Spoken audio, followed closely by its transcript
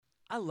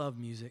I love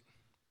music.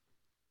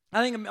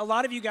 I think a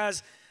lot of you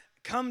guys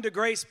come to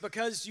Grace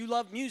because you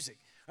love music.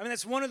 I mean,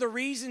 that's one of the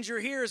reasons you're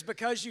here is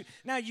because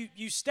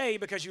you stay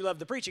because you love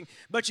the preaching,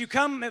 but you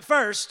come at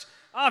first,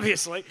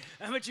 obviously,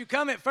 but you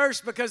come at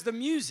first because the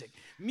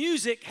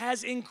music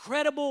has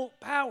incredible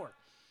power.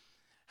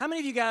 How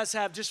many of you guys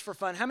have, just for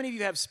fun, how many of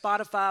you have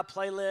Spotify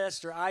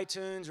playlist or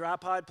iTunes or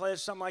iPod playlist,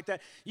 something like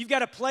that? You've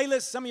got a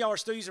playlist, some of y'all are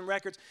still using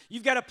records.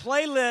 You've got a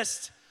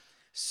playlist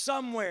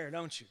somewhere,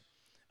 don't you?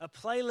 A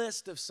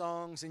playlist of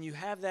songs, and you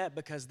have that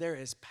because there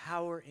is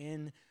power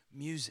in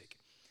music.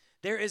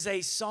 There is a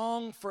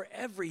song for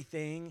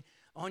everything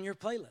on your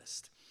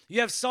playlist.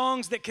 You have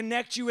songs that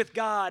connect you with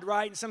God,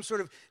 right, in some sort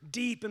of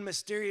deep and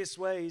mysterious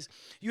ways.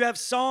 You have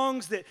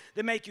songs that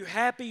make you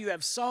happy. You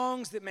have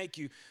songs that make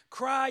you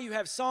cry. You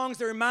have songs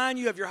that remind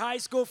you of your high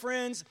school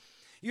friends.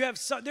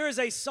 There is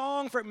a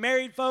song for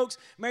married folks.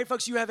 Married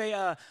folks, you have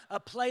a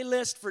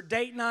playlist for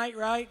date night,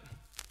 right?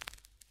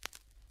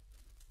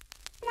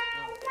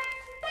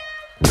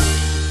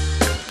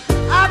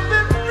 I've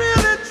been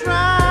really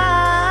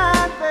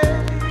trying,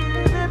 baby,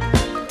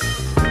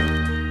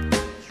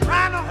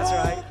 trying to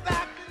hold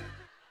back.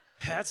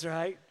 That's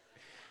right.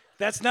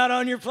 That's not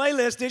on your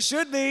playlist. It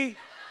should be.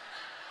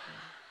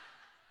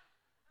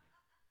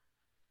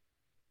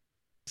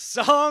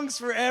 Songs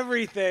for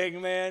everything,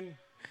 man.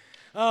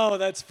 Oh,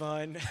 that's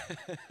fun.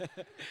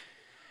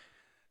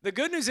 The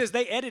good news is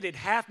they edited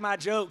half my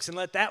jokes and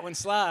let that one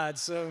slide,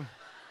 so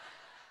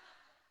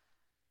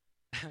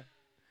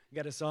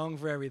got a song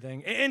for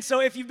everything. And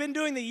so if you've been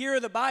doing the year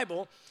of the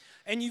Bible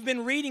and you've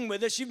been reading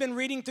with us, you've been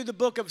reading through the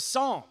book of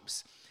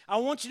Psalms. I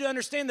want you to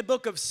understand the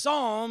book of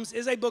Psalms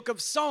is a book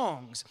of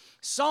songs.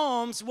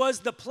 Psalms was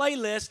the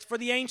playlist for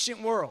the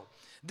ancient world.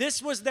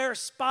 This was their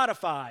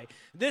Spotify.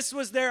 This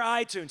was their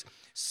iTunes.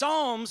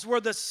 Psalms were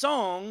the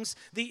songs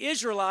the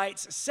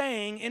Israelites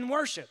sang in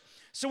worship.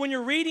 So when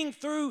you're reading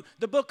through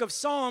the book of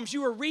Psalms,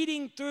 you are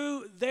reading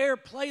through their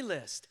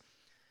playlist.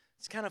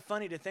 It's kind of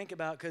funny to think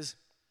about because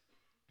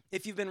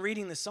if you've been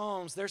reading the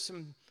Psalms,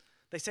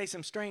 they say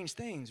some strange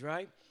things,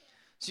 right?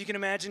 So you can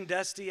imagine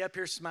Dusty up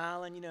here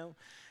smiling,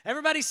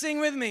 Everybody sing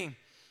with me.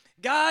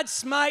 God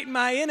smite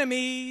my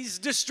enemies,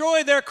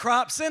 destroy their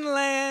crops and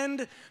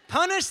land,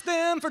 punish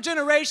them for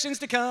generations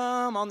to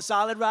come, on the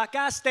solid rock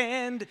I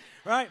stand,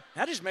 right?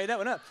 I just made that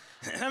one up.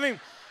 I mean,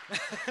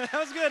 that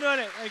was good,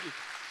 wasn't it? Thank you.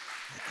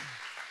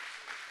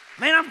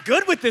 Man, I'm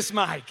good with this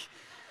mic.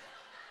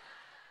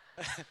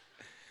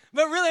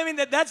 But really,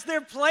 that's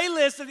their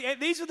playlist.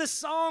 These were the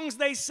songs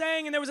they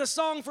sang, and there was a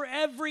song for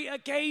every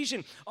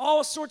occasion,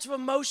 all sorts of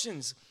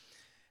emotions.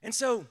 And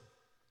so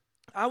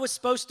I was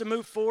supposed to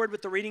move forward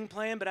with the reading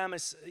plan, but I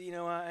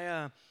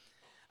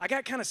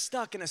got kind of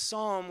stuck in a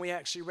psalm we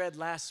actually read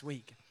last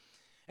week.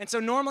 And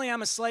so normally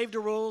I'm a slave to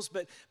rules,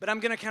 but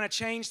I'm going to kind of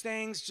change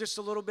things just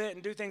a little bit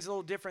and do things a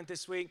little different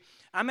this week.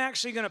 I'm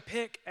actually going to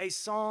pick a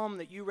psalm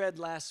that you read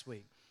last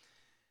week.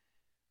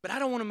 But I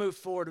don't want to move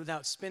forward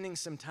without spending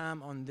some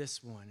time on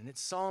this one, and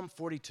it's Psalm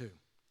 42.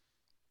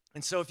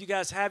 And so if you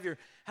guys have your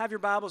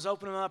Bibles,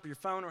 open them up, or your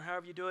phone, or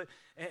however you do it.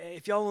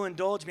 If y'all will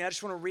indulge me, I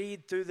just want to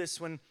read through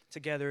this one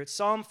together. It's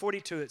Psalm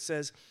 42. It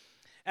says,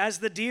 "As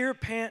the deer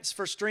pants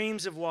for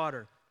streams of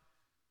water,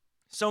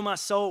 so my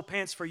soul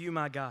pants for you,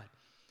 my God.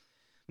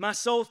 My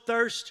soul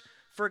thirsts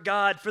for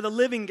God, for the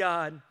living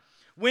God.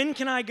 When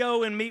can I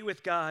go and meet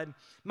with God?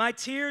 My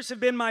tears have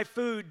been my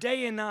food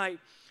day and night.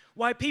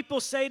 Why people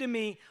say to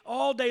me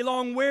all day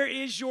long, where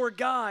is your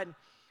God?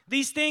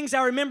 These things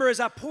I remember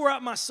as I pour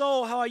out my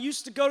soul, how I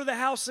used to go to the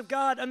house of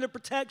God under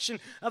protection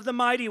of the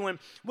Mighty One,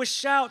 with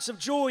shouts of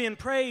joy and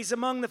praise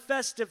among the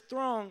festive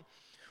throng.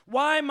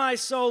 Why, my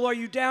soul, are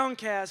you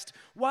downcast?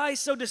 Why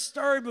so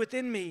disturbed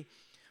within me?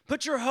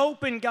 Put your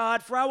hope in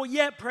God, for I will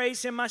yet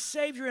praise him, my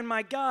Savior and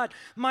my God.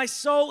 My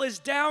soul is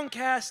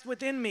downcast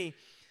within me.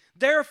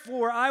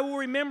 Therefore I will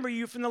remember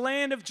you from the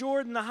land of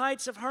Jordan, the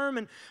heights of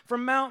Hermon,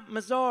 from Mount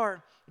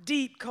Mizar.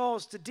 Deep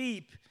calls to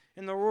deep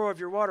in the roar of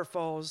your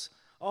waterfalls.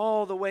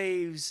 All the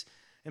waves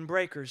and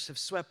breakers have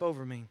swept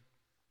over me.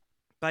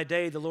 By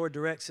day the Lord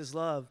directs his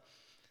love.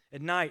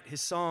 At night his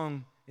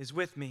song is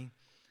with me,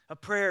 a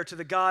prayer to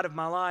the God of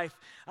my life.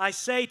 I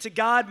say to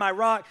God, my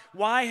rock,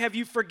 why have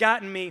you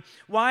forgotten me?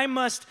 Why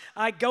must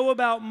I go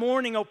about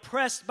mourning,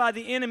 oppressed by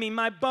the enemy?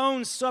 My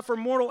bones suffer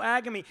mortal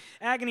agony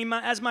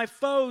as my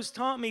foes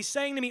taunt me,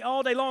 saying to me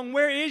all day long,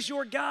 where is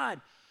your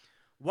God?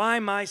 Why,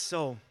 my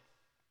soul,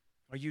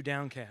 are you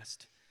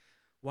downcast?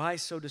 Why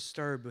so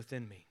disturbed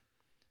within me?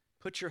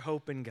 Put your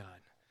hope in God,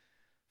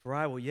 for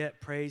I will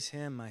yet praise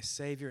him, my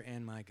Savior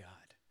and my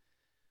God.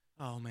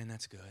 Oh, man,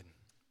 that's good.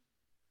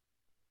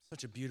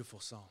 Such a beautiful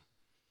psalm.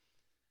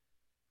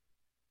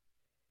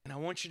 And I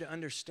want you to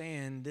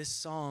understand this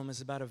psalm is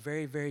about a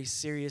very, very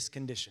serious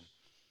condition.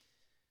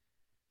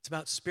 It's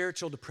about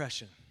spiritual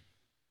depression.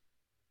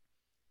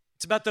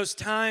 It's about those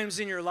times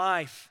in your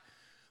life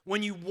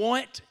when you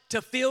want to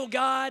feel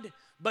God,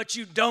 but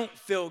you don't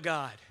feel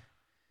God.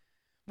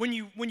 When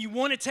you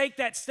want to take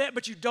that step,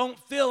 but you don't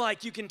feel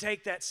like you can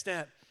take that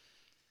step.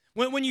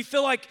 When you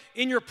feel like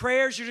in your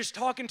prayers you're just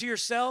talking to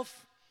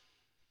yourself.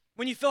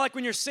 When you feel like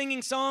when you're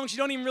singing songs, you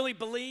don't even really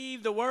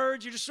believe the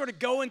words, you're just sort of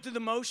going through the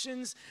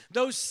motions.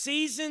 Those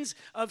seasons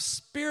of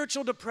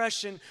spiritual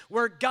depression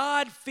where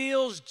God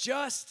feels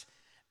just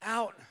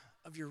out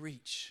of your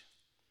reach.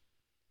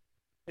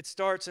 It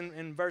starts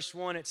in verse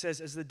 1, it says,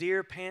 as the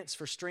deer pants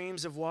for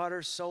streams of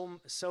water, so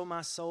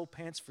my soul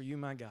pants for you,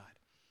 my God.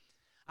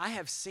 I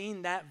have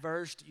seen that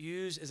verse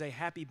used as a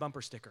happy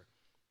bumper sticker.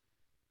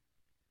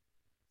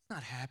 It's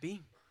not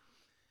happy.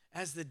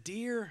 As the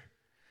deer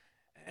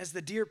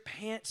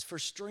pants for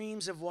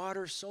streams of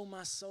water, so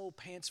my soul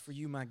pants for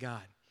you, my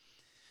God.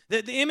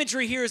 The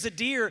imagery here is a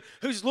deer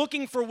who's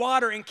looking for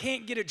water and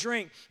can't get a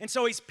drink. And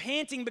so he's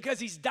panting because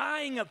he's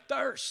dying of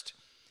thirst.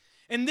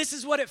 And this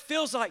is what it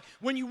feels like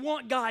when you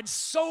want God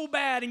so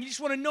bad and you just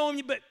want to know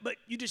him, but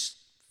you just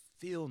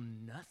feel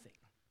nothing.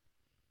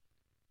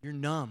 You're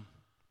numb.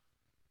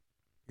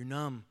 You're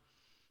numb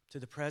to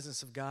the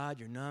presence of God.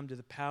 You're numb to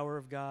the power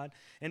of God.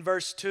 In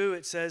verse 2,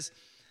 it says,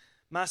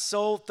 my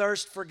soul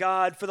thirsts for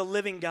God, for the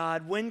living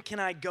God. When can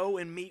I go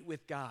and meet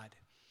with God?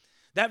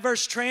 That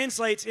verse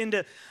translates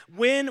into,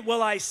 when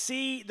will I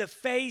see the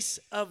face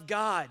of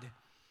God?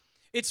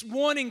 It's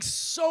wanting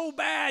so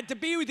bad to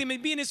be with him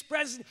and be in his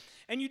presence,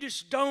 and you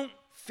just don't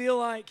feel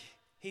like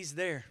he's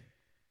there.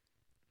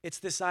 It's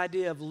this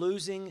idea of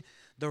losing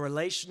the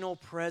relational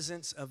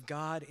presence of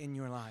God in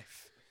your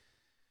life.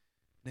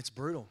 And it's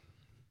brutal.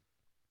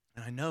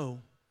 And I know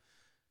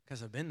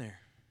because I've been there.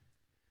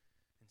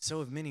 And so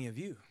have many of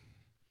you.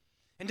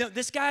 And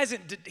this guy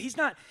he's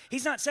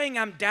not saying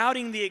I'm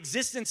doubting the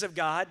existence of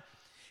God.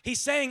 He's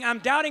saying I'm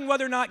doubting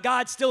whether or not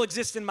God still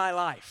exists in my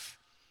life.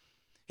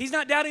 He's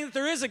not doubting that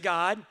there is a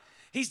God.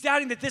 He's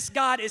doubting that this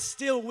God is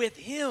still with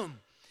him.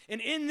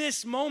 And in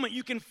this moment,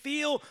 you can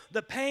feel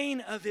the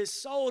pain of his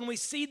soul. And we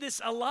see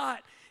this a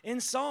lot in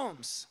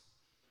Psalms.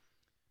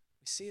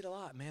 We see it a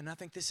lot, man. I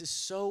think this is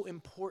so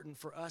important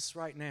for us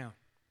right now.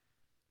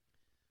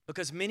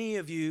 Because many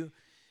of you,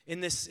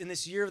 in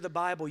this year of the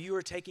Bible, you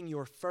are taking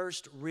your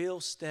first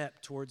real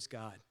step towards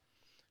God.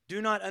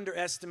 Do not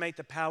underestimate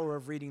the power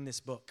of reading this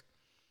book.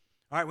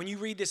 All right, when you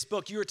read this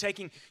book, you are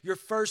taking your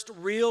first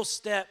real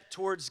step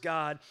towards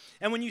God.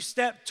 And when you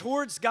step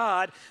towards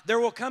God, there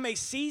will come a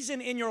season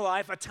in your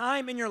life, a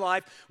time in your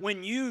life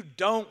when you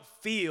don't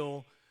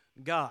feel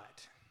God.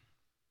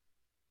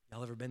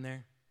 Y'all ever been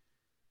there?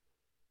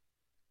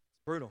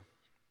 It's brutal.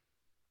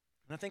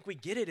 And I think we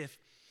get it if,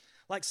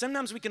 like,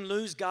 sometimes we can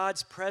lose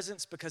God's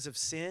presence because of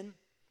sin.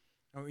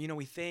 Or,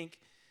 we think,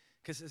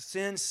 because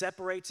sin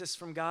separates us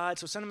from God.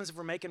 So sometimes if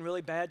we're making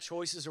really bad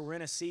choices or we're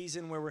in a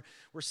season where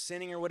we're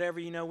sinning or whatever,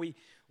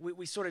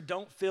 we sort of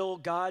don't feel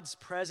God's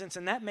presence.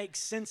 And that makes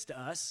sense to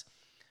us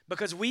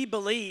because we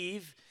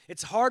believe,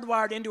 it's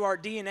hardwired into our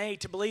DNA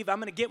to believe I'm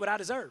going to get what I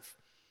deserve.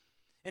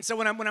 And so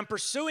when I'm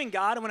pursuing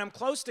God and when I'm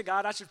close to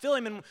God, I should feel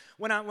him. And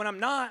when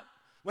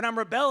I'm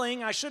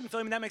rebelling, I shouldn't feel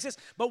him, and that makes sense.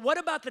 But what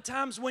about the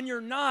times when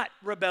you're not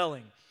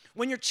rebelling?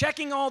 When you're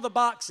checking all the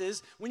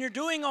boxes, when you're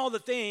doing all the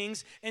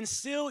things, and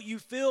still you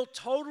feel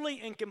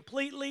totally and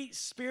completely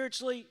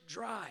spiritually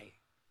dry.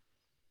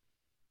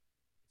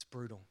 It's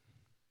brutal.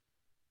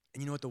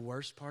 And you know what the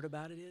worst part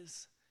about it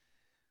is?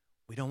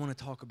 We don't want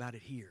to talk about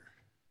it here.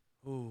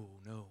 Oh,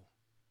 no.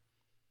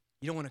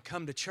 You don't want to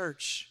come to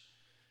church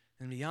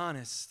and be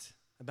honest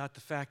about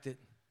the fact that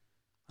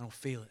I don't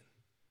feel it.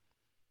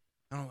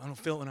 I don't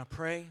feel it when I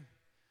pray.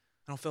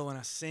 I don't feel it when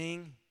I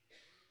sing.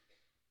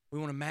 We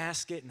want to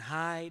mask it and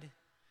hide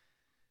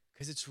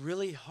because it's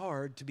really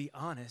hard to be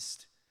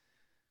honest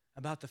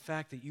about the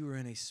fact that you are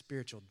in a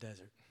spiritual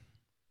desert.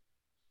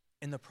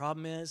 And the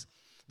problem is,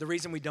 the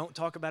reason we don't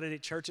talk about it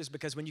at church is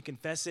because when you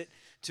confess it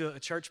to a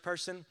church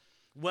person,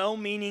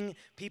 well-meaning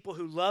people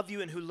who love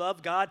you and who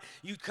love God,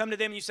 you come to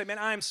them and you say, man,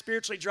 I am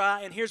spiritually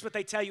dry, and here's what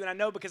they tell you, and I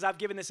know because I've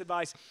given this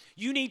advice.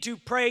 You need to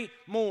pray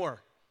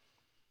more.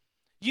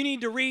 You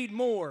need to read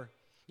more.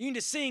 You need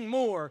to sing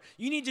more.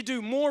 You need to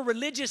do more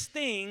religious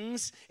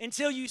things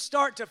until you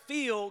start to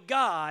feel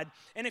God.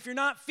 And if you're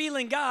not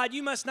feeling God,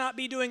 you must not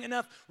be doing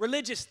enough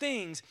religious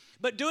things.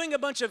 But doing a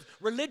bunch of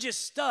religious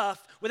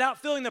stuff without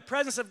feeling the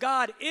presence of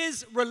God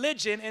is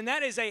religion, and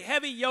that is a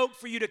heavy yoke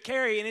for you to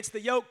carry, and it's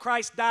the yoke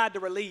Christ died to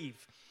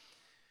relieve.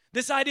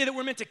 This idea that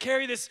we're meant to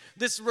carry this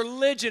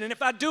religion, and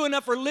if I do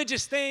enough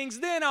religious things,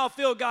 then I'll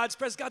feel God's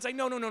presence. God's like,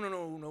 no.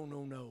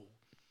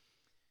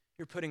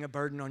 You're putting a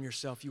burden on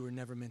yourself you were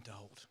never meant to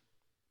hold.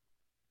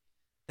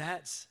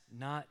 That's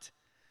not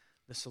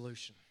the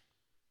solution.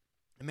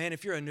 And man,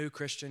 if you're a new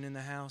Christian in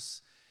the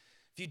house,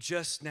 if you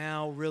just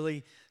now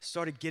really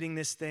started getting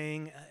this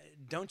thing,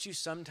 don't you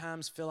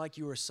sometimes feel like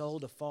you were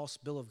sold a false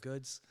bill of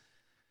goods?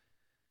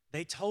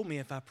 They told me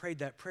if I prayed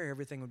that prayer,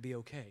 everything would be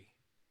okay,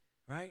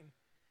 right?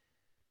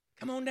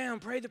 Come on down,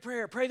 pray the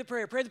prayer,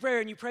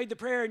 and you prayed the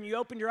prayer and you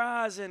opened your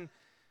eyes and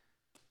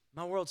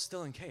my world's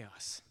still in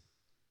chaos.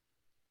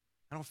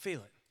 I don't feel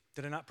it.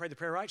 Did I not pray the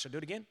prayer right? Should I do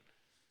it again?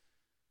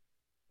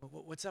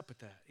 What's up with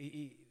that?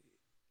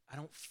 I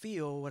don't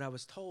feel what I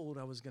was told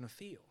I was going to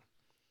feel.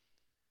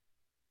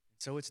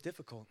 So it's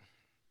difficult.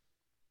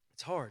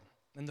 It's hard.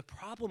 And the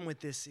problem with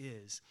this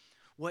is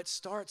what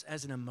starts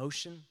as an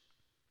emotion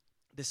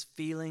this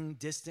feeling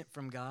distant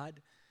from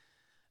God,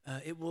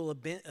 it will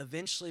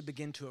eventually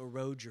begin to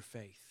erode your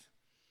faith.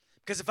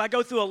 Because if I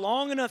go through a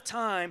long enough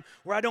time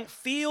where I don't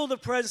feel the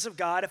presence of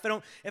God, if I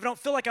don't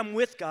feel like I'm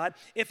with God,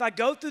 if I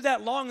go through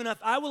that long enough,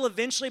 I will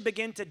eventually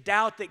begin to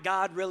doubt that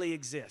God really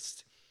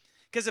exists.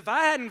 Because if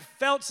I hadn't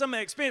felt some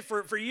experience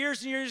for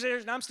years and years and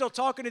years, and I'm still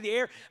talking to the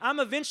air, I'm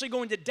eventually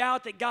going to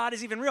doubt that God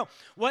is even real.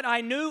 What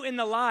I knew in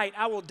the light,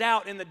 I will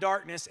doubt in the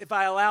darkness if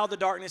I allow the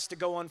darkness to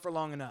go on for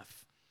long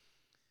enough.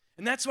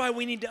 And that's why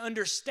we need to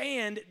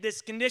understand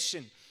this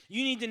condition.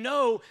 You need to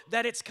know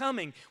that it's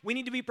coming. We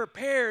need to be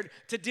prepared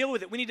to deal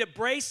with it. We need to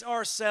brace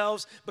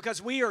ourselves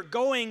because we are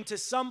going to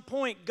some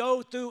point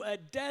go through a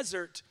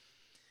desert,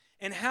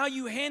 and how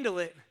you handle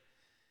it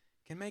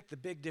can make the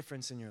big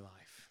difference in your life.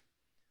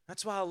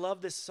 That's why I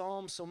love this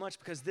psalm so much,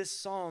 because this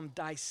psalm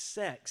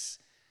dissects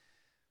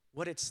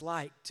what it's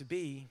like to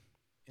be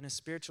in a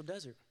spiritual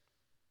desert.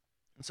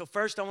 And so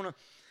first I want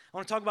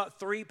to talk about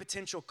 3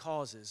 potential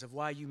causes of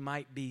why you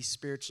might be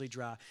spiritually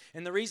dry.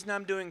 And the reason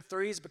I'm doing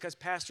 3 is because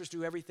pastors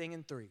do everything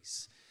in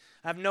 3s.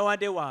 I have no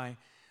idea why.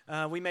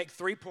 We make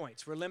 3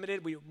 points. We're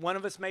limited. One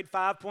of us made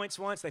 5 points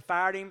once. They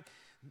fired him,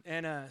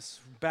 and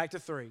back to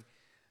 3.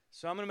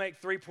 So I'm going to make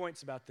 3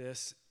 points about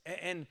this.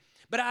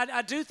 But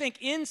I do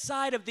think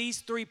inside of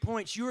these 3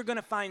 points, you are going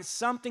to find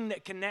something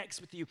that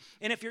connects with you.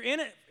 And if you're in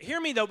it,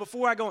 hear me though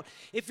before I go on.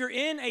 If you're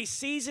in a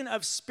season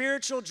of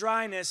spiritual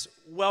dryness,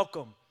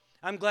 welcome.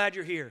 I'm glad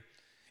you're here.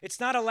 It's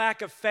not a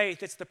lack of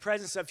faith. It's the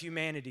presence of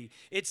humanity.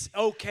 It's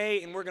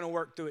okay, and we're going to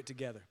work through it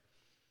together.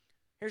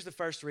 Here's the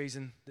first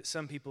reason that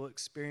some people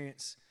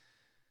experience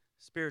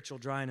spiritual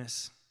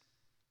dryness.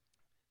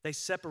 They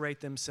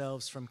separate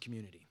themselves from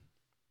community.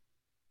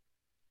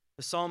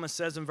 The psalmist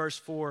says in verse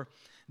 4,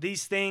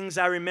 "These things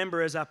I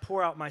remember as I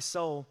pour out my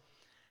soul,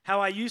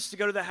 how I used to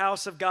go to the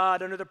house of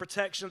God under the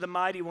protection of the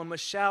Mighty One with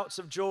shouts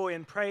of joy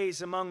and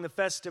praise among the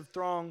festive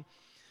throng.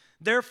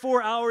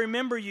 Therefore I'll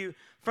remember you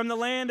from the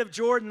land of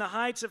Jordan, the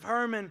heights of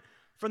Hermon,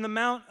 from the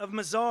Mount of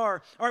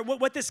Mizar." All right,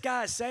 what this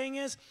guy is saying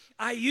is,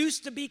 I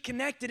used to be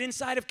connected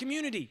inside of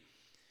community.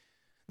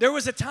 There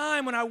was a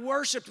time when I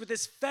worshiped with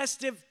this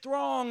festive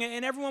throng,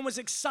 and everyone was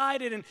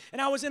excited,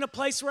 and I was in a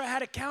place where I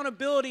had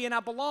accountability, and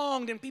I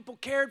belonged, and people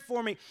cared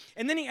for me.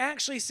 And then he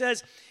actually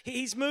says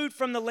he's moved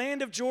from the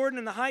land of Jordan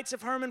and the heights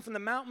of Hermon, from the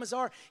Mount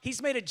Mizar.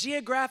 He's made a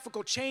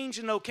geographical change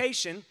in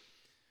location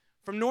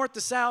from north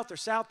to south, or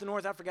south to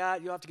north, I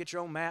forgot. You'll have to get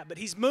your own map. But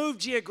he's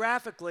moved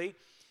geographically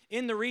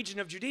in the region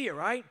of Judea,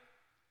 right?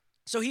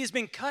 So he has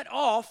been cut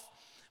off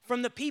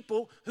from the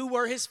people who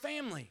were his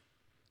family.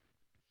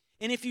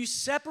 And if you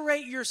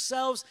separate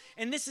yourselves,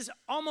 and this is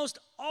almost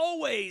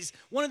always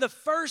one of the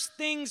first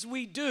things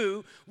we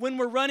do when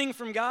we're running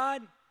from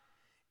God,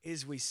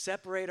 is we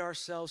separate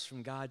ourselves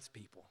from God's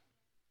people,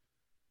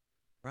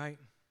 right?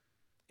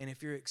 And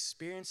if you're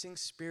experiencing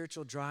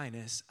spiritual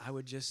dryness, I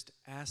would just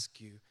ask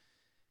you,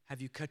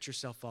 have you cut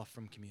yourself off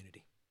from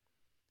community?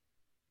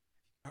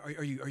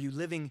 Are you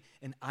living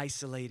an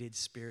isolated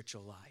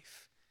spiritual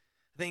life?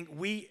 I think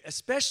we,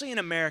 especially in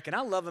America, and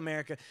I love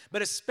America,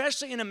 but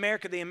especially in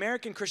America, the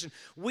American Christian,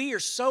 we are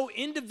so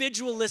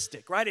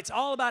individualistic, right? It's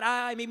all about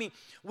I, me.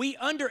 We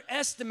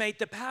underestimate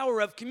the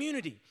power of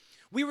community.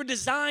 We were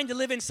designed to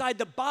live inside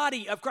the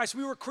body of Christ.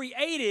 We were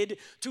created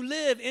to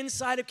live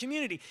inside of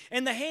community.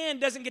 And the hand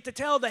doesn't get to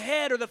tell the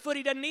head or the foot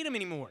he doesn't need them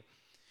anymore.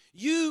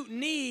 You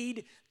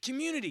need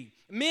community.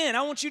 Men,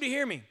 I want you to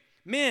hear me.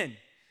 Men,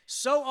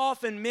 so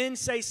often men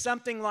say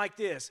something like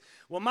this: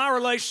 well, my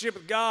relationship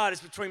with God is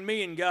between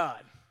me and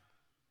God.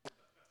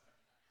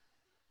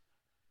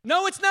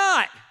 No, it's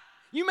not.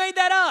 You made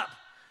that up.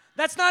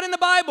 That's not in the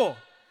Bible.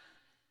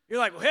 You're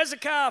like, well,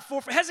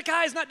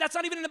 Hezekiah is not, that's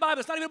not even in the Bible.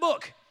 It's not even a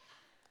book.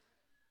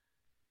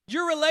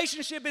 Your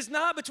relationship is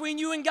not between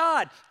you and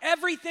God.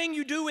 Everything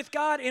you do with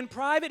God in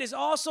private is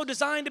also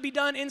designed to be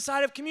done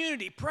inside of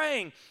community.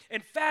 Praying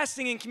and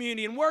fasting in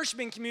community and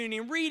worshiping in community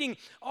and reading.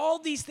 All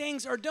these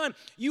things are done.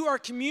 You are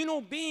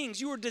communal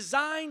beings. You are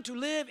designed to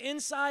live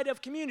inside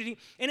of community.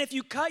 And if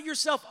you cut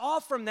yourself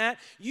off from that,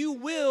 you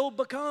will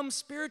become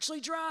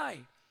spiritually dry.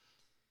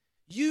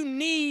 You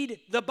need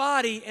the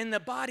body, and the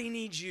body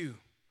needs you.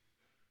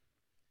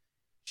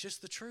 It's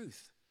just the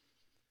truth.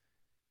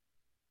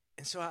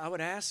 And so I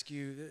would ask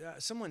you,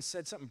 someone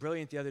said something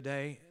brilliant the other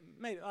day.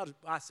 Maybe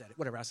I said it,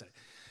 whatever, I said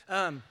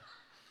it.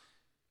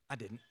 I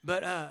didn't.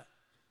 But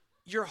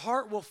your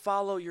heart will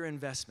follow your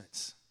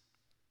investments.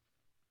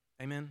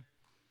 Amen?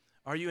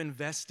 Are you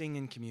investing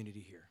in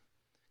community here?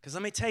 Because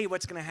let me tell you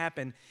what's going to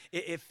happen.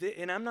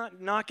 And I'm not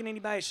knocking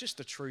anybody, it's just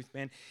the truth,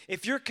 man.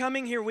 If you're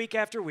coming here week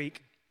after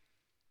week,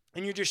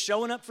 and you're just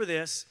showing up for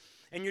this,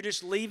 and you're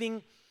just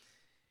leaving,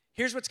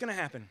 here's what's going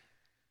to happen.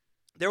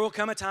 There will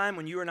come a time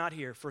when you are not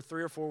here for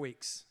 3 or 4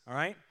 weeks, all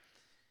right?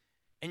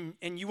 And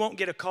you won't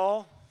get a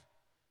call,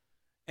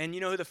 and you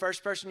know who the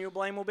first person you'll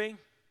blame will be?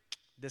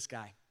 This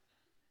guy.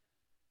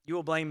 You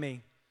will blame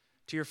me.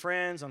 To your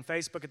friends on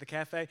Facebook at the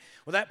cafe.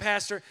 Well, that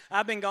pastor,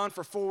 I've been gone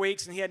for 4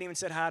 weeks, and he hadn't even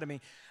said hi to me.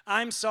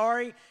 I'm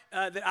sorry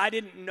that I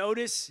didn't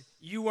notice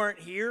you weren't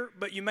here,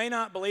 but you may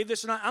not believe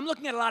this or not. I'm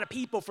looking at a lot of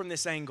people from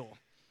this angle.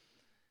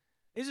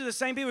 These are the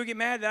same people who get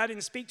mad that I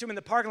didn't speak to them in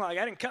the parking lot. Like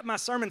I didn't cut my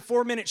sermon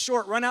 4 minutes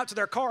short, run out to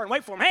their car and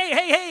wait for them. Hey,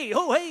 hey, hey,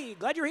 oh, hey,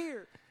 glad you're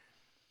here.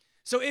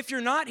 So if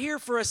you're not here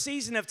for a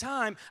season of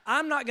time,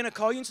 I'm not going to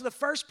call you. And so the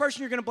first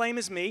person you're going to blame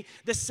is me.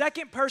 The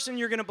second person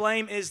you're going to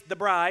blame is the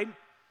bride,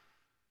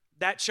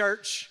 that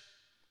church,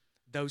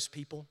 those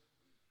people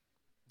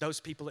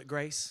at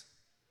Grace.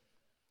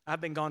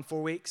 I've been gone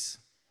 4 weeks.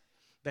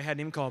 They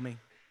hadn't even called me.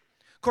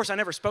 Of course, I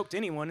never spoke to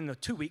anyone in the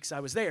 2 weeks I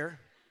was there.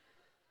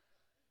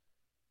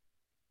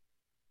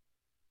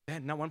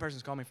 Not one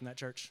person's called me from that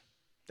church.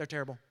 They're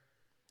terrible.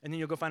 And then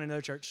you'll go find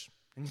another church,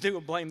 and you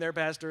will blame their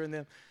pastor and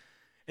them.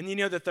 And you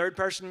know the third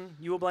person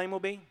you will blame will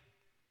be?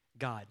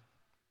 God.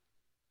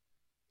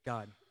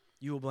 God.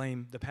 You will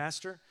blame the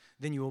pastor,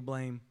 then you will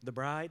blame the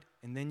bride,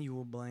 and then you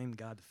will blame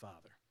God the Father.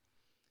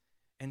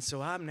 And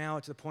so I'm now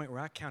to the point where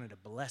I count it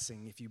a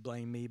blessing if you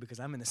blame me because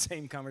I'm in the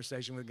same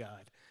conversation with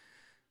God.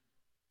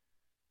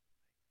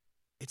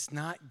 It's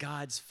not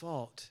God's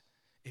fault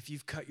if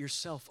you've cut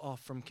yourself off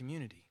from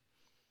community.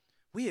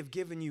 We have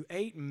given you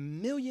 8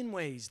 million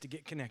ways to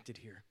get connected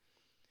here.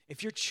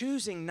 If you're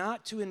choosing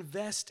not to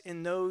invest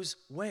in those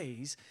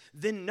ways,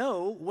 then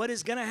know what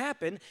is going to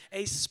happen,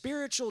 a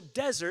spiritual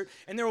desert,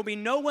 and there will be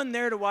no one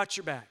there to watch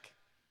your back.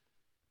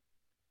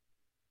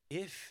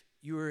 If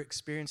you are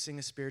experiencing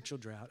a spiritual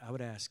drought, I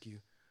would ask you,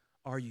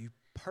 are you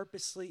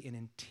purposely and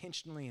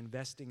intentionally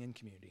investing in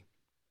community?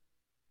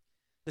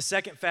 The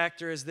second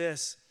factor is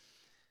this.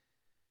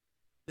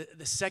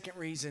 The second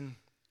reason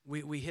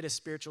we hit a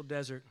spiritual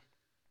desert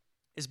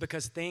is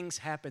because things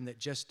happen that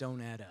just don't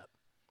add up.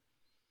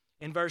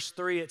 In verse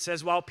 3, it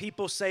says, while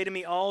people say to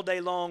me all day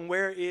long,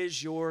 where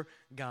is your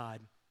God?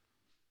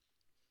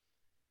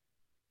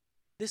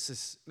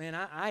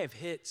 I have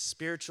hit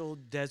spiritual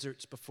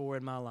deserts before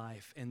in my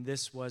life, and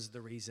this was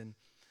the reason.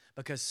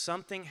 Because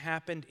something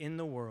happened in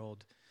the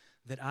world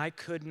that I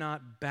could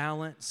not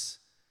balance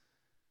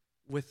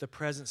with the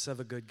presence of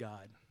a good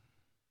God.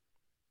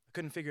 I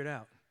couldn't figure it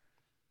out.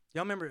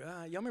 Y'all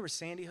remember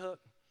Sandy Hook,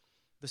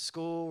 the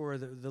school where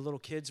the little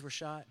kids were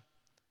shot?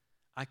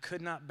 I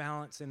could not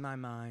balance in my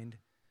mind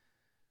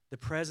the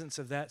presence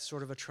of that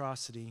sort of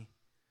atrocity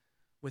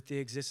with the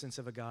existence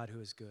of a God who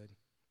is good.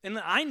 And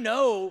I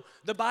know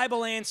the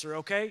Bible answer,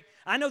 okay?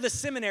 I know the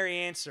seminary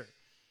answer.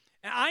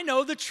 And I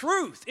know the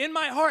truth. In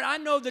my heart, I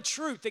know the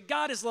truth, that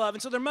God is love,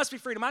 and so there must be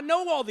freedom. I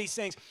know all these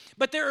things,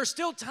 but there are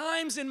still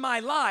times in my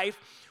life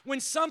when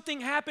something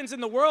happens in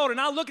the world,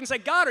 and I look and say,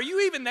 God, are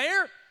you even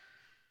there?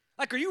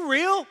 Like, are you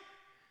real?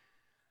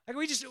 Like,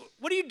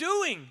 what are you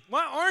doing?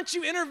 Why aren't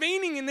you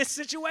intervening in this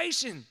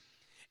situation?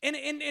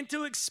 And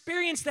to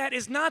experience that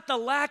is not the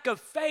lack of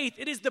faith,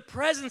 it is the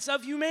presence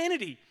of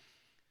humanity.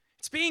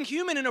 It's being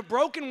human in a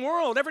broken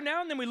world. Every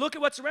now and then we look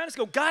at what's around us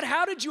and go, God,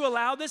 how did you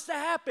allow this to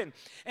happen?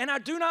 And I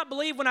do not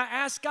believe when I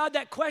ask God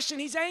that question,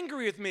 he's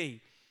angry with me.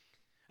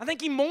 I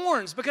think he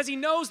mourns because he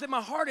knows that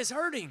my heart is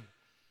hurting.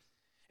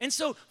 And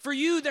so for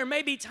you, there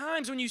may be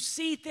times when you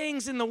see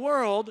things in the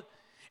world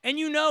and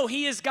you know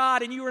he is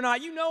God and you are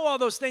not. You know all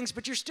those things,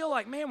 but you're still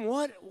like, man,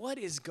 what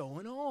is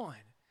going on?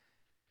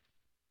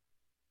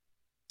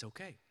 It's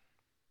okay. When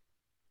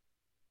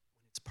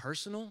it's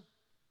personal,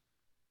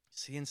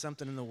 seeing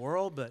something in the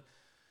world, but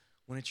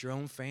when it's your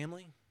own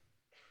family,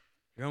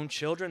 your own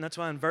children, that's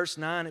why in verse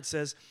 9 it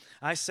says,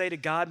 I say to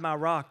God, my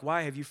rock,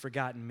 why have you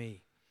forgotten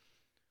me?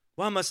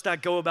 Why must I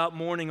go about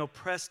mourning,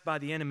 oppressed by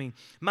the enemy?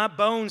 My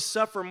bones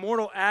suffer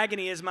mortal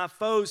agony as my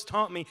foes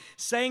taunt me,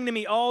 saying to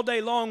me all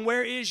day long,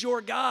 where is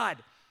your God?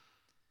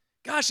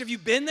 Gosh, have you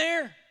been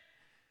there?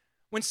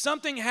 When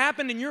something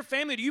happened in your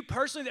family to you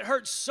personally that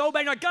hurt so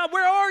bad, you're like, God,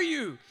 where are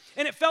you?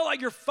 And it felt like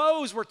your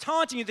foes were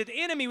taunting you, that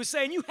the enemy was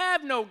saying, you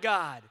have no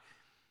God.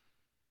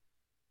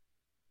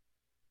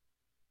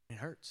 It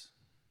hurts.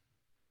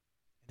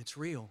 And it's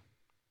real.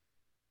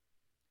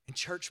 And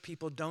church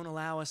people don't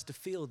allow us to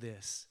feel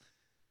this,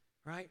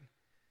 right?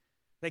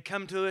 They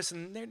come to us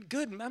and they're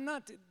good.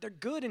 They're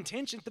good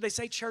intentions, but they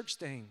say church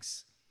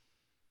things.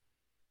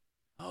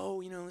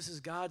 Oh, this is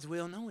God's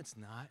will. No, it's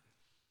not.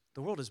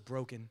 The world is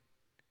broken.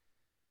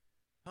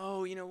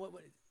 Oh, you know what?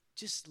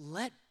 Just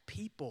let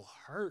people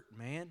hurt,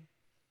 man.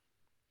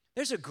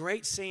 There's a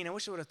great scene. I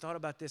wish I would have thought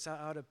about this.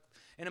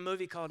 In a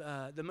movie called,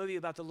 the movie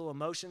about the little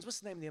emotions. What's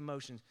the name of the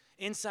emotions?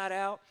 Inside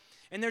Out.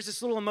 And there's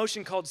this little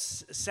emotion called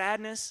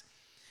sadness.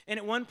 And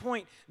at one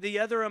point, the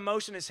other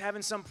emotion is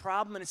having some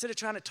problem. And instead of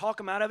trying to talk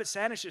them out of it,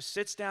 sadness just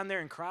sits down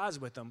there and cries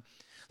with them.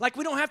 Like,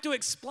 we don't have to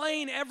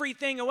explain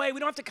everything away. We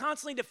don't have to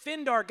constantly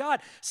defend our God.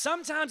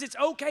 Sometimes it's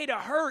okay to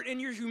hurt in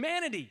your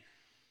humanity.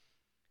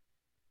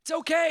 It's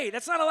okay.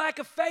 That's not a lack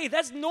of faith.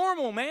 That's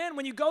normal, man.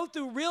 When you go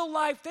through real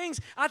life things,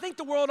 I think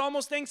the world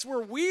almost thinks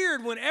we're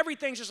weird when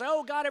everything's just,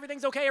 oh, God,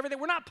 everything's okay, everything.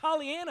 We're not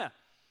Pollyanna.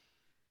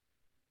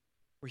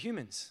 We're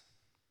humans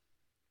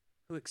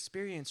who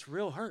experience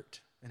real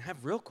hurt and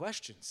have real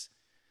questions.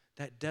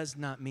 That does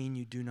not mean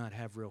you do not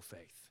have real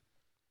faith.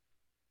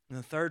 And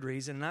the third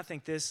reason, and I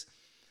think this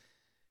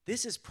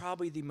is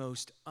probably the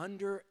most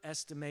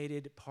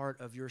underestimated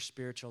part of your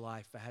spiritual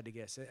life, if I had to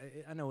guess.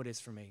 I know it is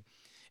for me.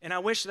 And I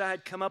wish that I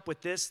had come up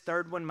with this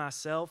third one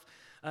myself.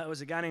 It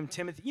was a guy named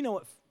Timothy. You know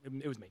what?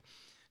 It was me.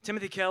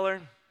 Timothy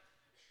Keller.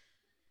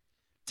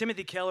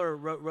 Timothy Keller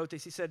wrote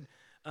this. He said,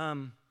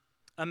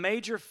 a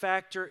major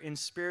factor in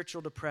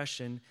spiritual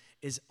depression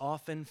is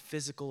often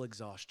physical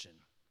exhaustion.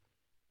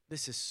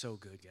 This is so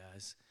good,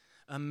 guys.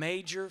 A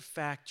major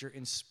factor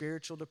in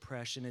spiritual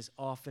depression is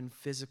often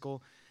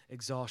physical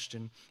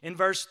exhaustion. In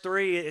verse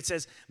 3, it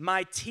says,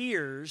 my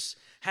tears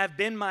have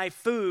been my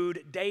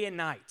food day and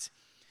night.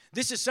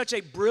 This is such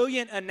a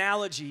brilliant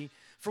analogy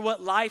for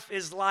what life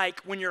is like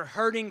when you're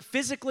hurting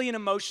physically and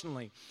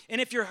emotionally. And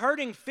if you're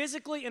hurting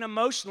physically and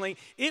emotionally,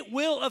 it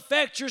will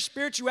affect your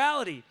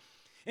spirituality.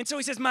 And so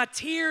he says, my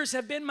tears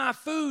have been my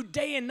food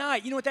day and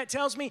night. You know what that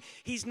tells me?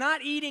 He's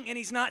not eating and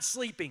he's not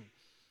sleeping,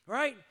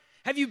 right?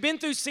 Have you been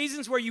through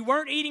seasons where you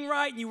weren't eating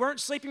right and you weren't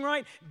sleeping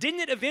right?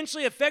 Didn't it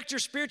eventually affect your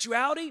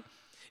spirituality?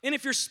 And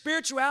if your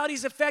spirituality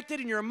is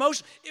affected and your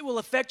emotion, it will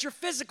affect your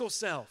physical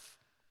self.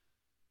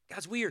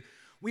 Guys, we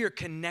are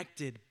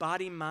connected,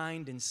 body,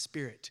 mind, and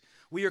spirit.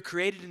 We are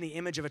created in the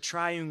image of a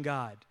triune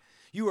God.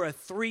 You are a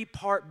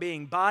three-part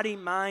being, body,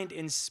 mind,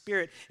 and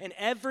spirit, and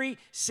every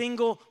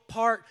single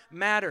part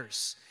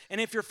matters.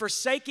 And if you're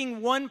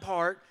forsaking one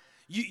part,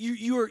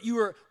 you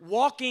are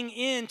walking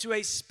into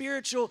a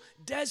spiritual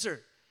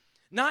desert.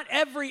 Not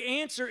every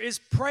answer is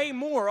pray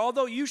more,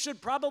 although you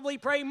should probably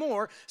pray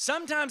more.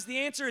 Sometimes the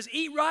answer is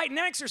eat right and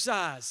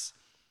exercise.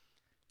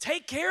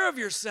 Take care of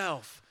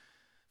yourself.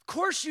 Of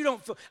course you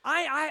don't feel,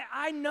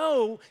 I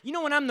know, you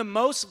know when I'm the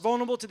most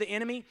vulnerable to the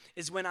enemy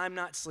is when I'm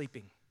not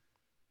sleeping.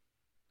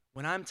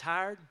 When I'm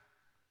tired,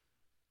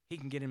 he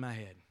can get in my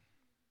head.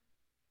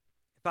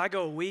 If I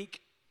go a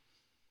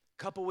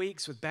couple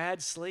weeks with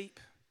bad sleep,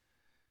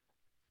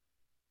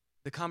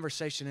 the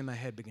conversation in my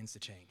head begins to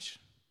change.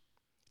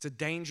 It's a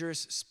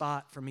dangerous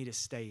spot for me to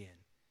stay in.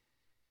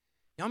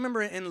 Y'all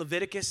remember in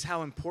Leviticus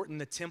how important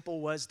the temple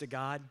was to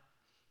God?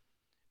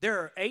 There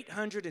are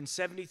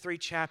 873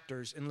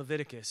 chapters in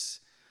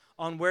Leviticus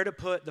on where to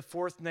put the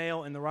fourth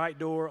nail in the right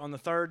door on the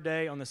third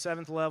day, on the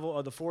seventh level,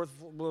 or the fourth,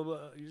 blah, blah.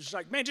 You're just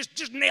like, man,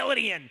 just nail it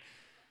in.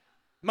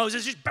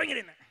 Moses, just bring it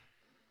in there.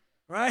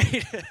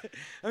 Right?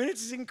 I mean,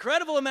 it's an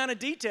incredible amount of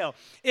detail.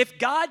 If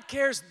God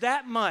cares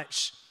that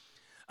much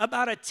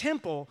about a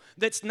temple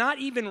that's not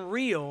even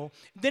real,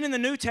 then in the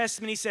New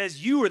Testament he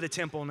says, you are the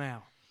temple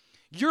now.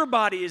 Your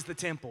body is the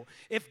temple.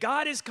 If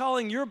God is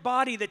calling your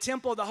body the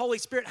temple of the Holy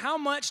Spirit, how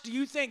much do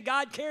you think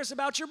God cares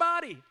about your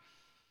body?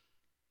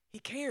 He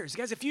cares.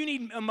 Guys, if you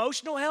need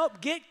emotional help,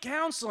 get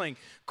counseling.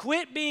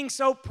 Quit being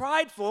so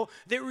prideful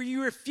that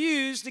you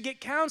refuse to get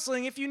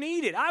counseling if you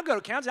need it. I'll go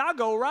to counseling. I'll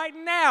go right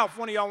now if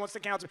one of y'all wants to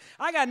counsel me.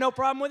 I got no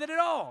problem with it at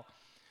all.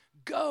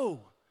 Go.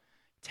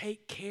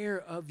 Take care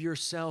of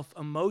yourself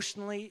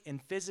emotionally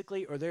and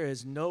physically, or there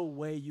is no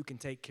way you can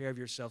take care of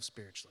yourself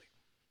spiritually.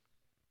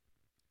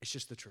 It's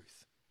just the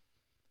truth.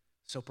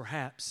 So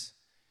perhaps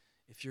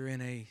if you're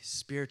in a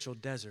spiritual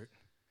desert,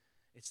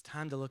 it's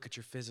time to look at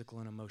your physical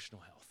and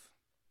emotional health.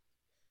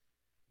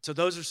 So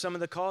those are some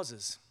of the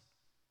causes.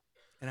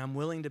 And I'm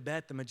willing to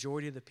bet the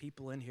majority of the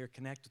people in here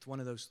connect with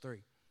one of those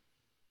three.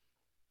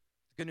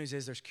 The good news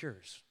is there's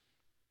cures.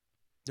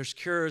 There's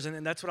cures,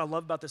 and that's what I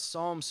love about this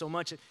psalm so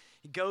much. It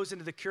goes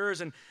into the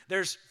cures, and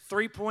there's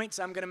 3 points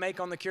I'm going to make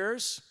on the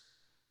cures,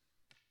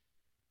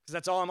 because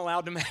that's all I'm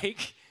allowed to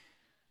make.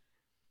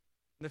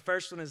 The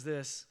first one is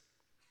this: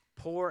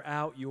 pour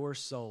out your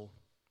soul.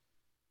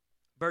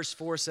 Verse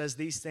 4 says,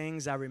 these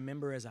things I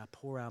remember as I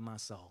pour out my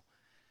soul.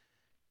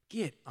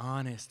 Get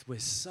honest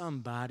with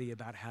somebody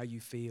about how you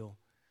feel.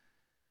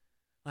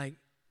 Like,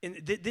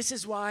 this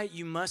is why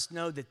you must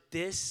know that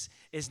this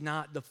is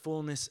not the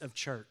fullness of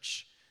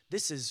church.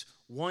 This is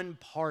one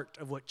part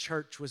of what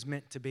church was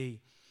meant to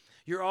be.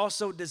 You're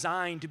also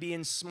designed to be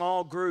in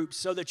small groups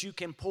so that you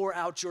can pour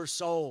out your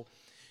soul.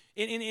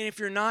 And if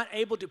you're not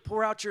able to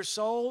pour out your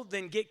soul,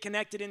 then get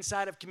connected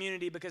inside of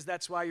community, because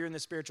that's why you're in the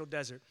spiritual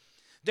desert.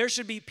 There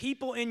should be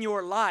people in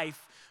your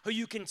life who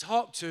you can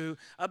talk to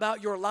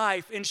about your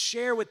life and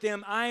share with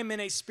them, I am in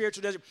a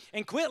spiritual desert.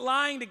 And quit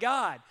lying to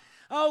God.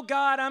 Oh,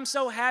 God, I'm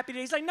so happy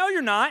today. He's like, no,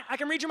 you're not. I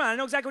can read your mind. I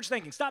know exactly what you're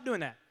thinking. Stop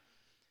doing that.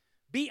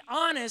 Be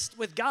honest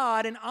with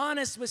God and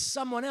honest with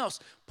someone else.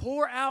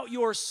 Pour out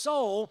your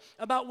soul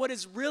about what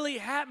is really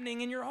happening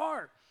in your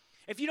heart.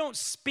 If you don't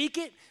speak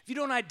it, if you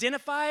don't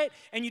identify it,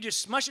 and you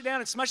just smush it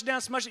down and smush it down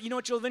and smush it, you know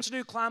what you'll eventually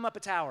do? Climb up a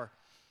tower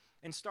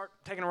and start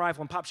taking a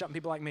rifle and pop shotting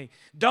people like me.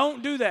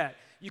 Don't do that.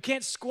 You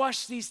can't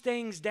squash these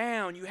things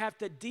down. You have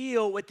to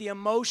deal with the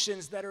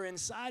emotions that are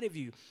inside of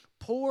you.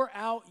 Pour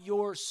out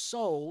your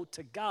soul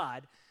to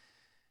God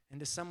and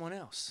to someone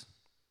else.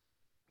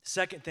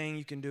 Second thing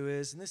you can do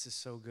is, and this is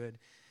so good,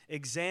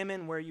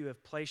 examine where you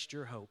have placed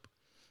your hope.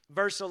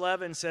 Verse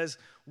 11 says,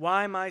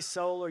 why, my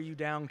soul, are you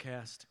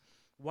downcast?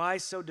 Why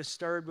so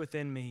disturbed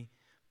within me?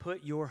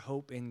 Put your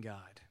hope in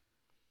God.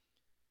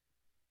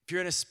 If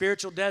you're in a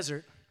spiritual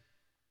desert,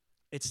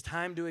 it's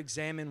time to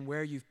examine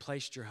where you've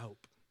placed your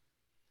hope.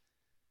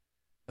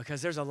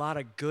 Because there's a lot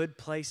of good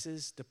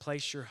places to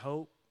place your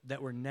hope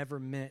that were never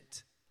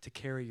meant to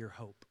carry your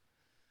hope.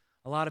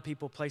 A lot of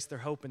people place their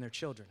hope in their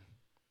children.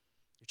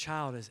 Your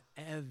child is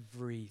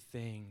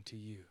everything to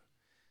you.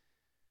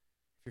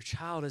 If your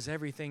child is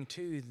everything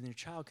to you, then your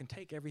child can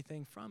take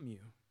everything from you.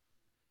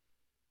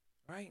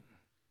 Right?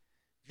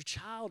 Your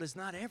child is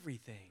not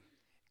everything.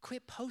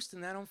 Quit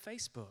posting that on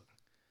Facebook.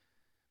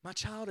 My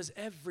child is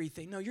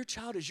everything. No, your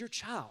child is your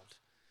child.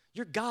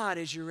 Your God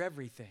is your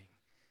everything.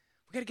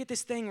 We got to get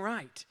this thing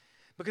right.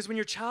 Because when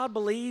your child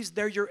believes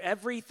they're your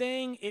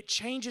everything, it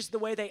changes the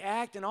way they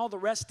act, and all the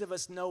rest of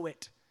us know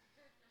it.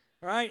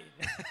 Right?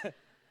 You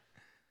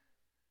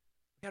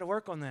got to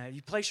work on that.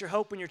 You place your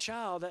hope in your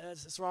child,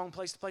 that's the wrong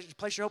place to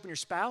place your hope in your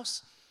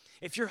spouse.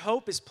 If your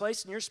hope is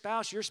placed in your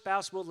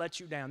spouse will let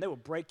you down. They will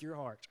break your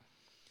heart.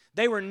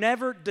 They were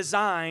never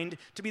designed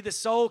to be the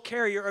sole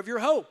carrier of your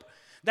hope.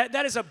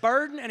 That is a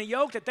burden and a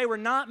yoke that they were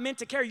not meant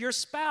to carry. Your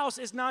spouse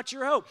is not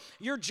your hope.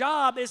 Your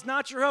job is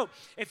not your hope.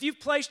 If you've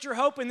placed your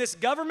hope in this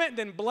government,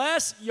 then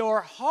bless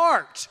your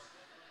heart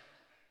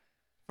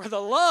for the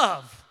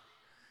love,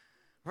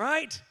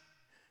 right?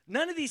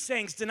 None of these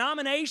things,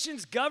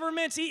 denominations,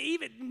 governments,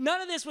 even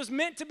none of this was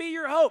meant to be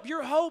your hope.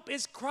 Your hope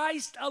is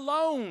Christ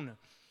alone.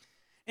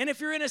 And if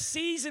you're in a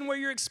season where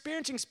you're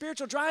experiencing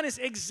spiritual dryness,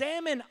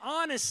 examine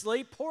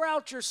honestly, pour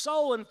out your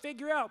soul, and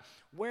figure out,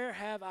 where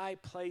have I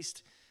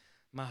placed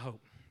my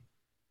hope?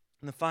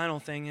 And the final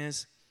thing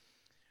is,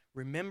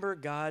 remember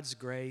God's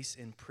grace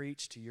and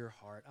preach to your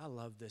heart. I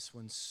love this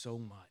one so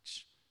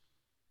much.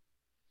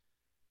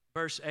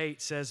 Verse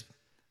 8 says,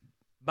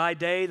 by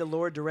day the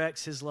Lord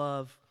directs his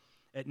love.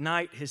 At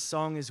night his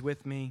song is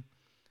with me,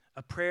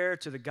 a prayer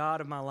to the God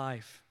of my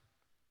life.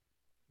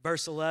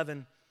 Verse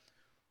 11,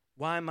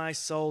 why, my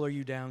soul, are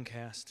you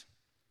downcast?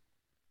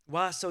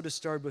 Why so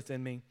disturbed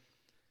within me?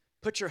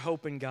 Put your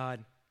hope in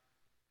God,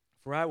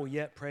 for I will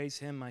yet praise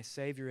him, my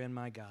Savior and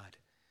my God.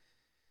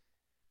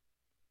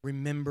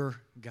 Remember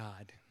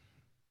God.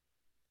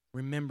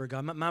 Remember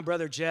God. My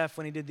brother Jeff,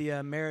 when he did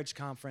the marriage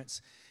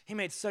conference, he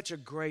made such a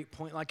great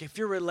point. Like, if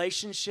your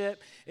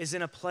relationship is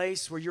in a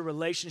place where your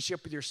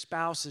relationship with your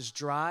spouse is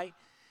dry,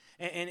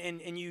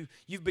 and you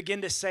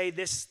begin to say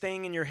this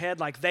thing in your head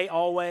like they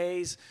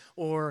always,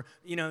 or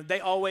they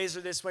always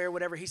are this way or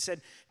whatever. He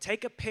said,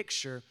 take a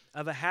picture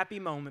of a happy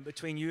moment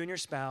between you and your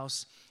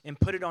spouse and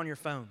put it on your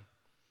phone,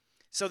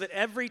 so that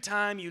every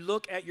time you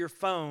look at your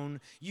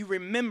phone, you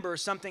remember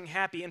something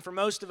happy. And for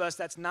most of us,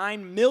 that's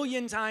 9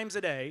 million times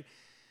a day.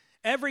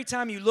 Every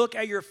time you look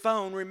at your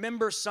phone,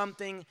 remember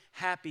something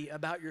happy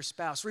about your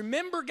spouse.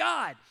 Remember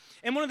God.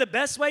 And one of the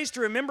best ways to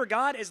remember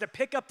God is to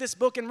pick up this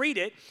book and read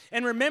it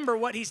and remember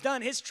what he's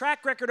done. His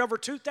track record over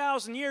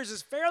 2,000 years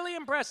is fairly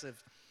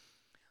impressive.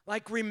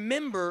 Like,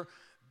 remember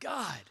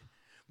God.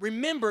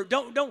 Remember,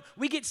 don't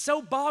we get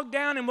so bogged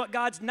down in what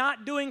God's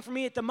not doing for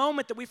me at the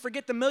moment that we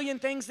forget the million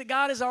things that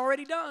God has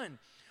already done.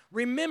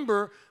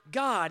 Remember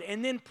God,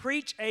 and then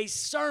preach a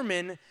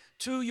sermon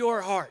to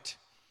your heart.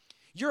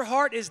 Your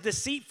heart is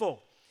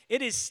deceitful.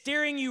 It is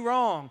steering you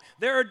wrong.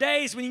 There are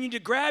days when you need to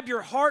grab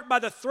your heart by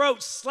the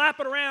throat, slap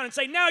it around, and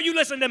say, now you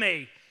listen to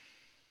me.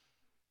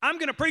 I'm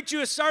going to preach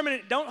you a sermon.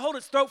 And don't hold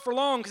its throat for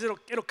long, because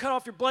it'll cut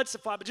off your blood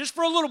supply, but just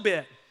for a little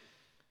bit.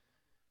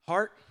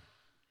 Heart,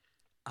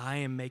 I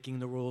am making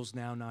the rules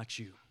now, not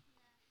you.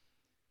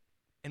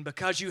 And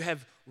because you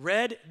have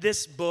read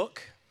this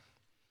book,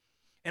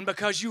 and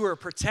because you are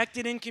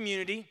protected in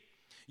community,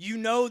 you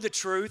know the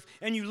truth,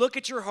 and you look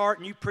at your heart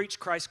and you preach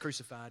Christ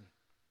crucified.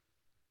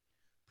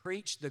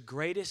 Preach the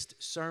greatest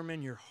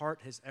sermon your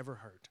heart has ever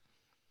heard.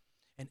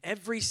 And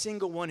every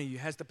single one of you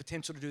has the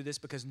potential to do this,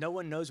 because no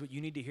one knows what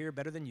you need to hear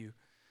better than you.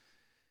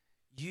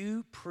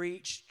 You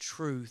preach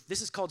truth.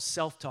 This is called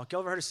self-talk.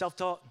 Y'all ever heard of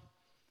self-talk?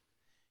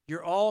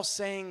 You're all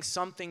saying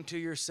something to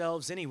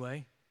yourselves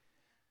anyway.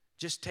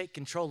 Just take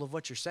control of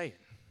what you're saying.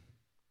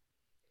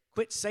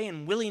 Quit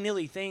saying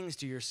willy-nilly things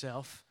to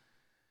yourself.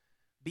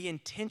 Be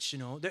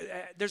intentional.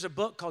 There's a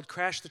book called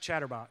Crash the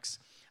Chatterbox.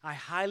 I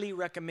highly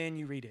recommend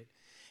you read it.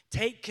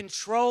 Take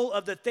control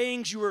of the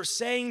things you are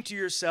saying to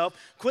yourself.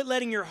 Quit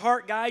letting your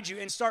heart guide you,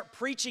 and start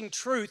preaching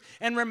truth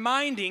and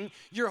reminding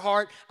your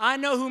heart, I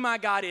know who my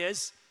God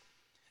is.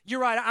 You're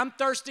right, I'm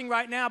thirsting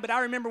right now, but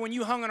I remember when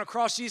you hung on a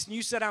cross, Jesus, and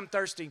you said, I'm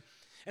thirsty.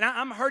 And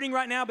I'm hurting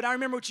right now, but I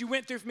remember what you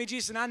went through for me,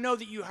 Jesus, and I know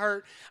that you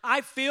hurt. I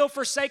feel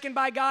forsaken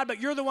by God,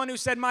 but you're the one who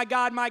said, my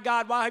God,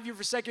 why have you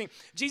forsaken me?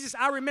 Jesus,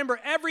 I remember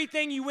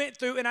everything you went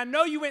through, and I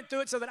know you went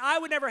through it so that I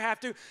would never have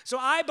to. So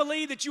I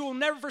believe that you will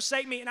never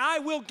forsake me, and I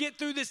will get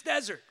through this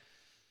desert.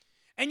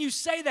 And you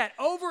say that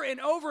over and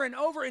over and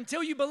over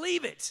until you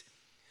believe it.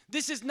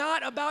 This is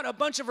not about a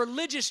bunch of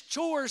religious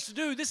chores to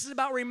do. This is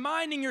about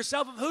reminding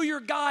yourself of who your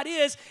God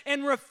is,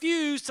 and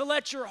refuse to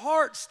let your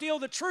heart steal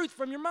the truth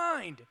from your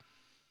mind.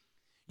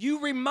 You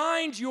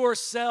remind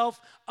yourself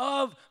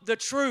of the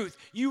truth.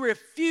 You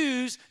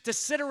refuse to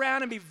sit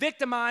around and be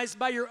victimized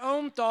by your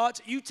own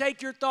thoughts. You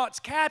take your thoughts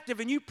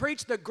captive, and you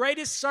preach the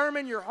greatest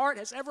sermon your heart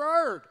has ever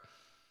heard.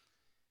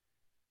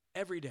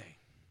 Every day.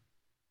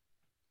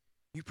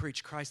 You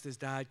preach Christ has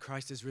died,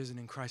 Christ has risen,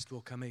 and Christ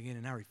will come again,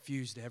 and I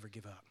refuse to ever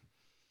give up.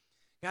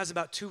 Guys,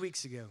 about 2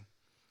 weeks ago,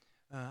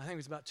 I think it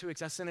was about 2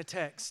 weeks, I sent a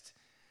text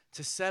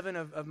to 7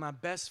 of my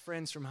best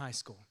friends from high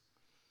school.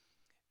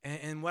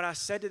 And what I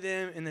said to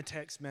them in the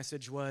text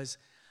message was,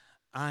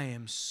 I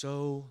am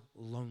so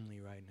lonely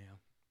right now.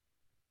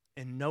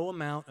 And no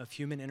amount of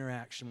human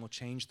interaction will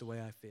change the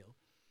way I feel.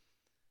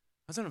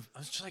 I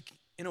was just like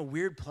in a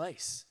weird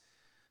place.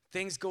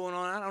 Things going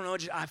on, I don't know,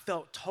 I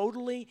felt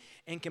totally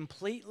and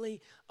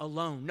completely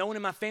alone. No one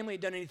in my family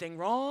had done anything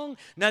wrong.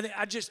 Nothing.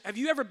 Have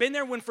you ever been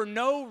there when for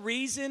no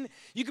reason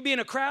you could be in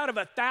a crowd of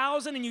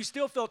 1,000 and you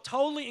still feel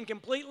totally and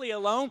completely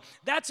alone?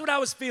 That's what I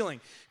was feeling.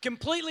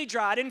 Completely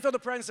dry. I didn't feel the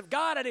presence of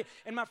God.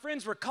 And my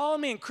friends were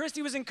calling me and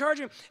Christy was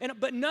encouraging me.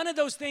 But none of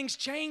those things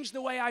changed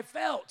the way I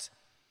felt.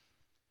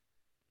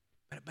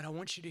 But I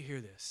want you to hear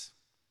this.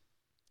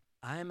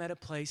 I am at a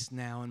place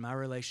now in my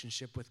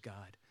relationship with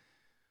God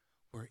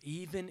where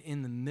even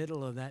in the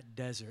middle of that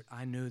desert,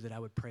 I knew that I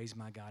would praise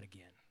my God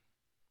again.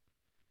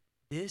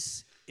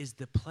 This is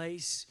the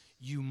place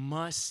you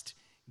must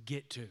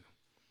get to.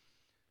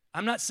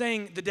 I'm not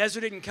saying the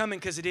desert isn't coming,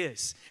 because it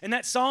is. And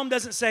that psalm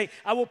doesn't say,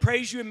 I will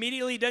praise you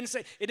immediately. It doesn't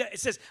say, it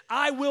says,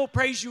 I will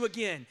praise you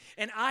again.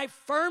 And I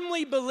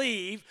firmly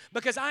believe,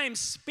 because I am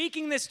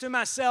speaking this to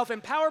myself,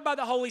 empowered by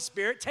the Holy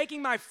Spirit,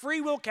 taking my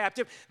free will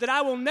captive, that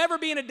I will never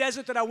be in a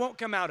desert that I won't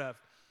come out of.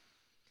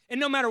 And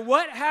no matter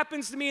what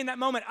happens to me in that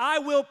moment, I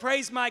will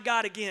praise my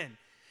God again.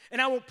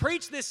 And I will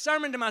preach this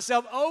sermon to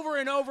myself over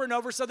and over and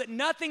over so that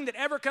nothing that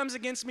ever comes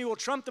against me will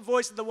trump the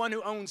voice of the one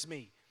who owns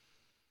me.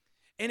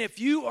 And if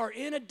you are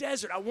in a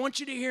desert, I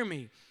want you to hear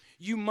me.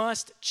 You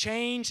must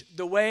change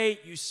the way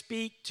you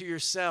speak to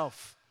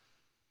yourself.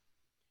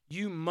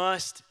 You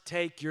must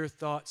take your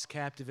thoughts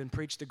captive and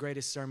preach the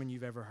greatest sermon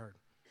you've ever heard.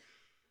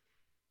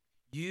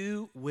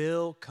 You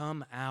will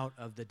come out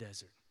of the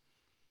desert.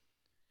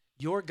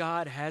 Your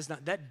God has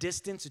not, that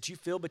distance that you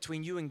feel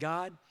between you and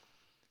God,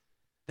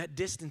 that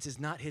distance is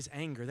not his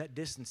anger. That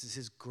distance is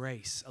his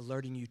grace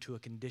alerting you to a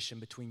condition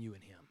between you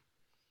and him.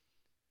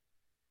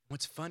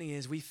 What's funny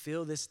is we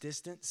feel this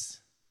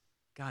distance.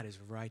 God is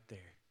right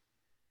there.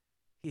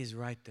 He is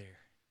right there.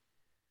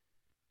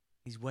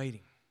 He's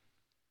waiting.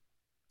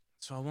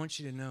 So I want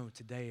you to know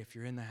today, if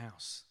you're in the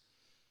house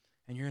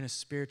and you're in a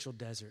spiritual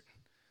desert,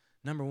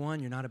 number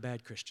one, you're not a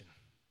bad Christian.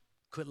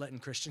 Quit letting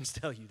Christians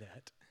tell you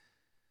that.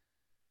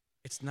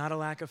 It's not a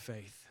lack of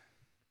faith.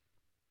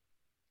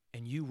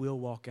 And you will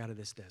walk out of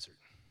this desert.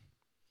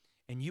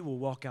 And you will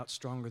walk out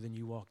stronger than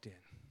you walked in.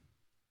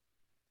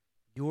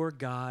 Your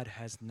God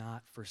has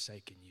not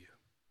forsaken you.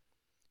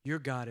 Your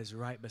God is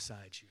right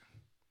beside you.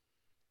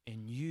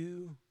 And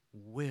you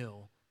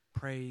will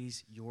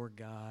praise your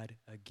God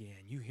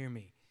again. You hear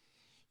me?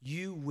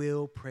 You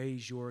will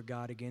praise your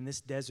God again.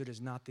 This desert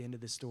is not the end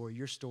of the story.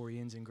 Your story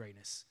ends in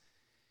greatness.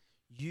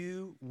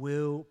 You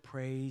will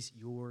praise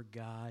your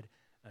God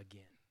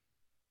again.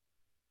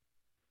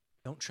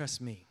 Don't trust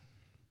me.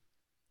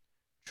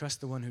 Trust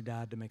the one who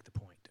died to make the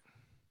point.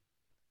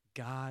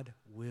 God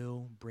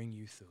will bring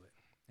you through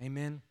it.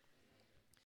 Amen.